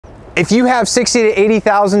If you have 60 to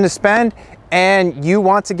 80,000 to spend and you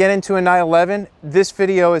want to get into a 911, this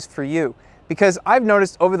video is for you. Because I've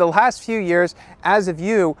noticed over the last few years, as of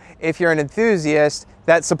you, if you're an enthusiast,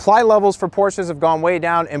 that supply levels for Porsches have gone way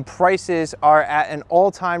down and prices are at an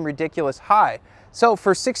all-time ridiculous high. So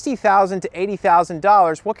for $60,000 to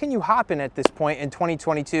 $80,000, what can you hop in at this point in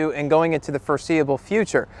 2022 and going into the foreseeable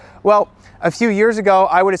future? Well, a few years ago,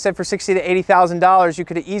 I would have said for $60,000 to $80,000, you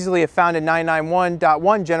could have easily have found a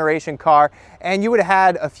 991.1 generation car and you would have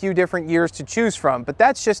had a few different years to choose from. But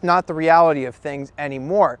that's just not the reality of things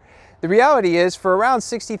anymore. The reality is for around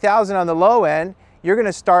 $60,000 on the low end, you're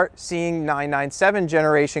gonna start seeing 997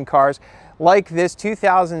 generation cars like this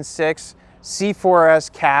 2006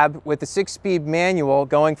 C4S cab with the 6-speed manual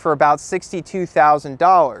going for about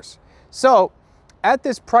 $62,000. So at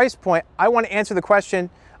this price point, I want to answer the question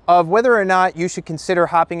of whether or not you should consider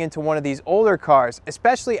hopping into one of these older cars,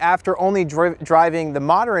 especially after only driving the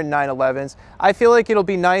modern 911s. I feel like it'll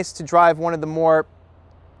be nice to drive one of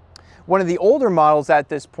the older models at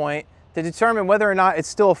this point to determine whether or not it's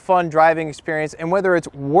still a fun driving experience and whether it's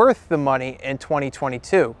worth the money in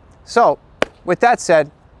 2022. So with that said,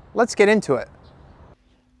 let's get into it.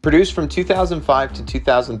 Produced from 2005 to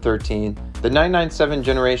 2013, the 997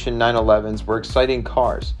 generation 911s were exciting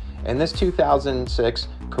cars, and this 2006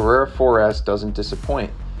 Carrera 4S doesn't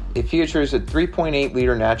disappoint. It features a 3.8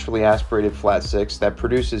 liter naturally aspirated flat six that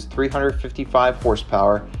produces 355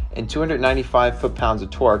 horsepower and 295 foot-pounds of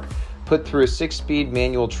torque, put through a 6-speed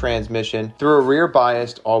manual transmission through a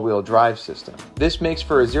rear-biased all-wheel drive system. This makes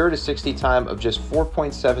for a 0 to 60 time of just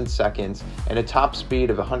 4.7 seconds and a top speed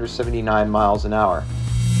of 179 miles an hour.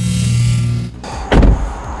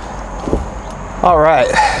 All right,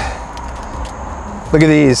 look at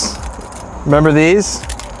these. Remember these?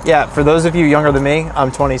 Yeah, for those of you younger than me,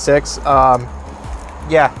 I'm 26.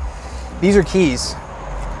 Yeah, these are keys.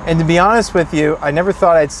 And to be honest with you, I never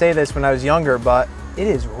thought I'd say this when I was younger, but it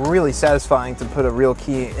is really satisfying to put a real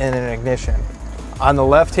key in an ignition. On the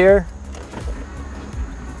left here,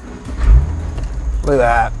 look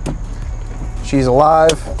at that. She's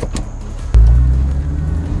alive.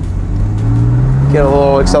 Get a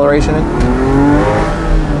little acceleration in.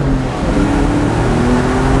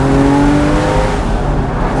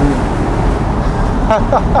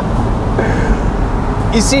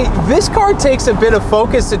 You see, this car takes a bit of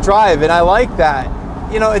focus to drive, and I like that.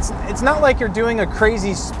 You know, it's not like you're doing a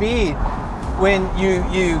crazy speed when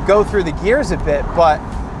you go through the gears a bit, but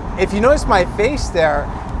if you notice my face there,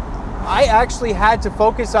 I actually had to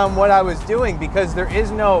focus on what I was doing because there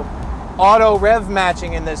is no auto rev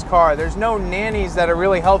matching in this car. There's no nannies that are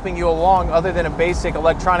really helping you along other than a basic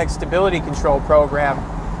electronic stability control program,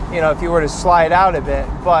 you know, if you were to slide out a bit.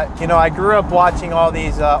 But, you know, I grew up watching all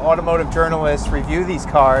these automotive journalists review these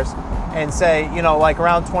cars and say, you know, like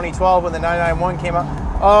around 2012 when the 991 came out,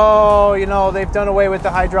 oh, you know, they've done away with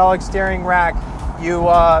the hydraulic steering rack. You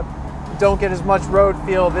don't get as much road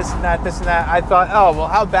feel, this and that, this and that. I thought, oh, well,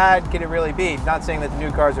 how bad can it really be? Not saying that the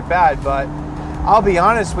new cars are bad, but I'll be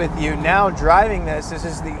honest with you, now driving this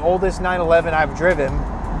is the oldest 911 I've driven.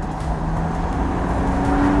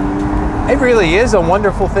 It really is a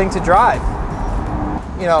wonderful thing to drive.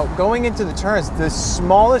 You know, going into the turns, the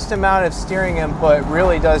smallest amount of steering input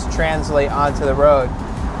really does translate onto the road.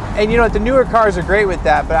 And you know, the newer cars are great with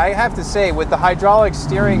that, but I have to say, with the hydraulic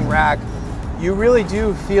steering rack, you really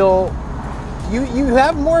do feel, you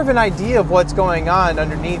have more of an idea of what's going on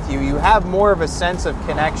underneath you. You have more of a sense of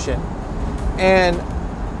connection. And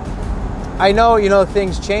I know, you know,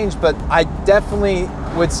 things change, but I definitely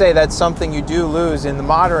would say that's something you do lose in the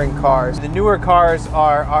modern cars. The newer cars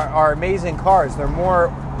are amazing cars. They're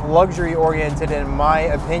more luxury oriented in my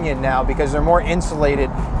opinion now because they're more insulated,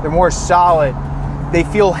 they're more solid, they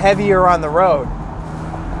feel heavier on the road.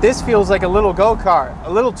 This feels like a little go-kart, a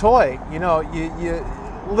little toy. You know, you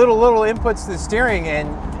little inputs to the steering and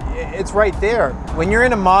it's right there. When you're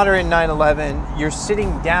in a modern 911, you're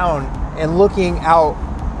sitting down and looking out,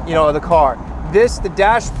 you know, the car. The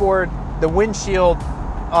dashboard, the windshield,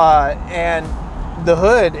 and the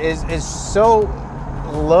hood is so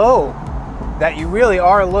low that you really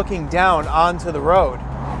are looking down onto the road.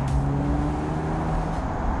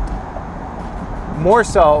 More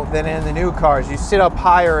so than in the new cars. You sit up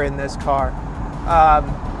higher in this car.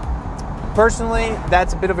 Personally,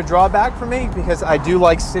 that's a bit of a drawback for me because I do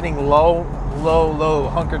like sitting low,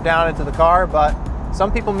 hunkered down into the car, but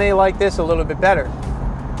some people may like this a little bit better.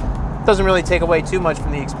 Doesn't really take away too much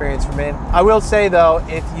from the experience for me. I will say though,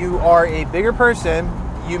 if you are a bigger person,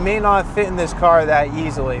 you may not fit in this car that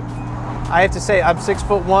easily. I have to say, I'm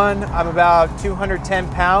 6'1", I'm about 210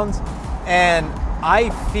 pounds, and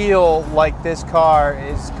I feel like this car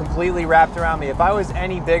is completely wrapped around me. If I was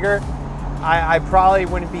any bigger, I probably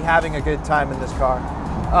wouldn't be having a good time in this car.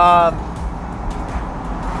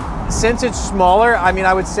 Since it's smaller, I mean,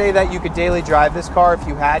 I would say that you could daily drive this car if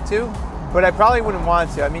you had to, but I probably wouldn't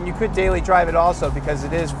want to. I mean, you could daily drive it also because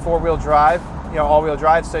it is four-wheel drive, you know, all-wheel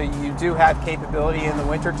drive, so you do have capability in the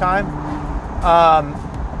wintertime.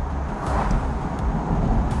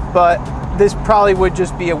 But this probably would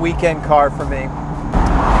just be a weekend car for me.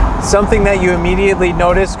 Something that you immediately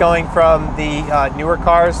notice going from the newer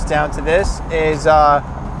cars down to this is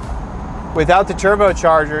without the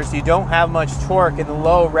turbochargers, you don't have much torque in the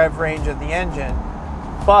low rev range of the engine.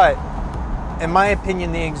 But in my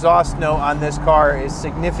opinion, the exhaust note on this car is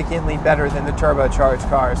significantly better than the turbocharged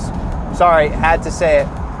cars. Sorry, had to say it.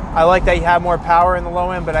 I like that you have more power in the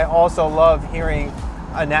low end, but I also love hearing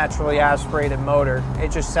a naturally aspirated motor.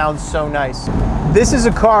 It just sounds so nice. This is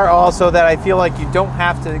a car also that I feel like you don't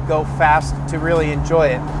have to go fast to really enjoy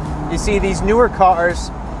it. You see, these newer cars,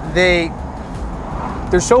 they're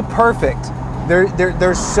so perfect.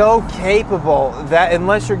 They're so capable that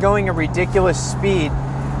unless you're going a ridiculous speed,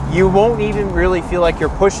 you won't even really feel like you're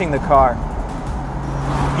pushing the car.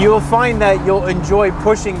 You'll find that you'll enjoy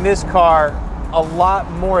pushing this car a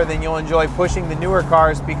lot more than you'll enjoy pushing the newer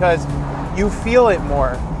cars because you feel it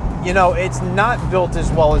more. You know, it's not built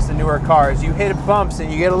as well as the newer cars. You hit bumps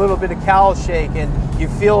and you get a little bit of cowl shake and you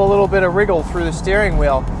feel a little bit of wriggle through the steering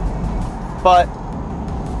wheel. But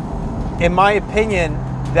in my opinion,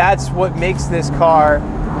 that's what makes this car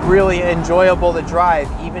really enjoyable to drive,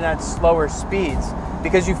 even at slower speeds,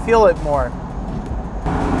 because you feel it more.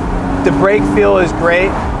 The brake feel is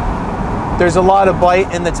great. There's a lot of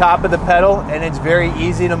bite in the top of the pedal and it's very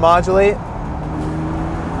easy to modulate.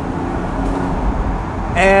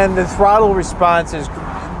 And the throttle response is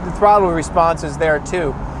there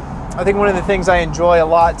too. I think one of the things I enjoy a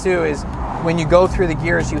lot too is when you go through the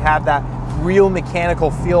gears, you have that real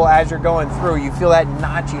mechanical feel as you're going through. You feel that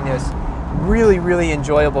notchiness. Really, really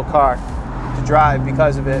enjoyable car to drive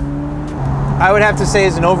because of it. I would have to say,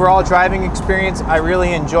 as an overall driving experience, I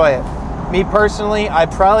really enjoy it. Me personally, I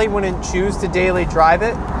probably wouldn't choose to daily drive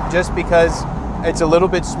it just because it's a little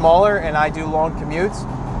bit smaller and I do long commutes.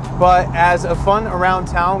 But as a fun around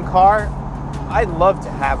town car, I'd love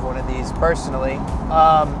to have one of these personally.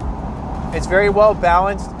 It's very well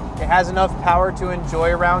balanced. It has enough power to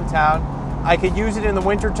enjoy around town. I could use it in the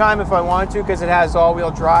winter time if I wanted to because it has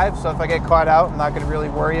all-wheel drive. So if I get caught out, I'm not going to really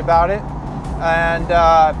worry about it. And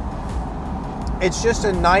it's just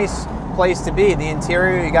a nice place to be. The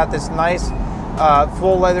interior, you got this nice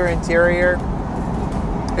full leather interior.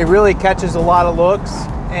 It really catches a lot of looks.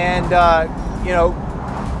 And, you know,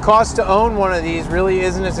 cost to own one of these really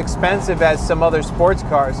isn't as expensive as some other sports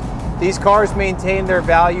cars. These cars maintain their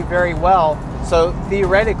value very well. So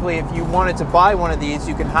theoretically, if you wanted to buy one of these,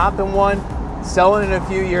 you can hop in one, sell it in a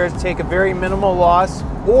few years, take a very minimal loss,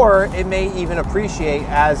 or it may even appreciate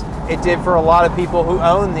as it did for a lot of people who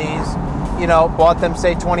own these, you know, bought them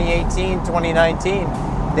say 2018,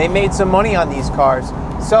 2019. They made some money on these cars.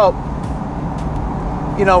 So,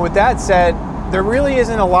 you know, with that said, there really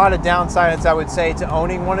isn't a lot of downsides, I would say, to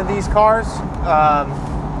owning one of these cars,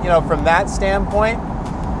 you know, from that standpoint.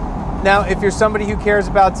 Now, if you're somebody who cares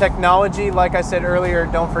about technology, like I said earlier,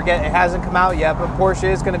 don't forget it hasn't come out yet, but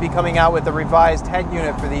Porsche is going to be coming out with a revised head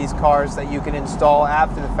unit for these cars that you can install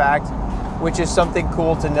after the fact, which is something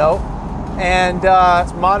cool to note. And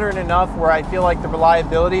it's modern enough where I feel like the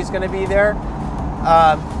reliability is going to be there.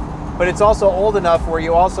 But it's also old enough where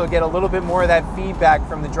you also get a little bit more of that feedback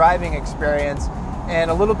from the driving experience and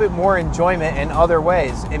a little bit more enjoyment in other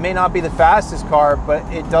ways. It may not be the fastest car, but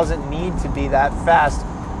it doesn't need to be that fast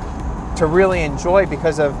to really enjoy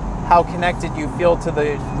because of how connected you feel to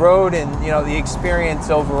the road and, you know, the experience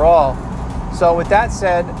overall. So with that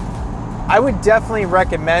said, I would definitely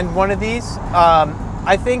recommend one of these.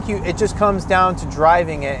 I think it just comes down to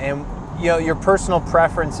driving it and, you know, your personal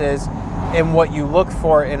preferences and what you look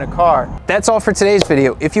for in a car. That's all for today's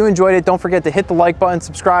video. If you enjoyed it, don't forget to hit the like button,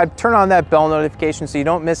 subscribe, turn on that bell notification so you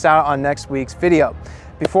don't miss out on next week's video.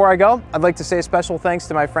 Before I go, I'd like to say a special thanks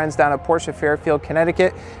to my friends down at Porsche of Fairfield,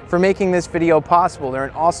 Connecticut for making this video possible. They're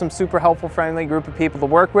an awesome, super helpful, friendly group of people to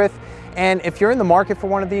work with. And if you're in the market for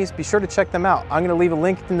one of these, be sure to check them out. I'm going to leave a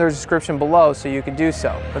link in their description below so you can do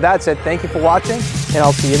so. With that said, thank you for watching, and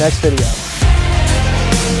I'll see you next video.